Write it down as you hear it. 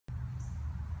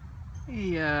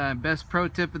The best pro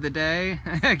tip of the day: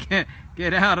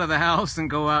 get out of the house and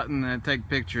go out and take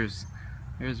pictures.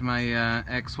 Here's my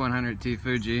X100T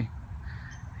Fuji,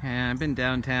 and I've been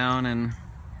downtown and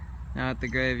now at the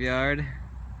graveyard,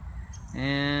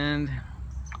 and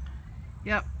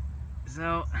yep,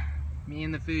 so me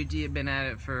and the Fuji have been at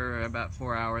it for about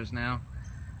 4 hours now.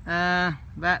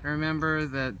 Remember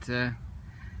that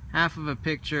half of a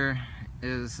picture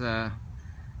is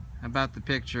about the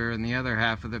picture and the other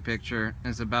half of the picture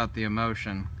is about the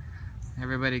emotion.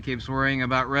 Everybody keeps worrying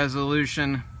about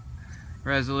resolution.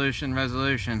 I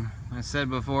said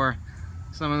before,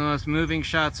 some of the most moving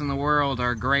shots in the world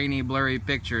are grainy, blurry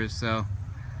pictures, so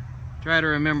try to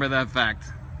remember that fact.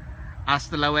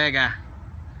 Hasta luego.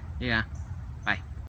 Yeah.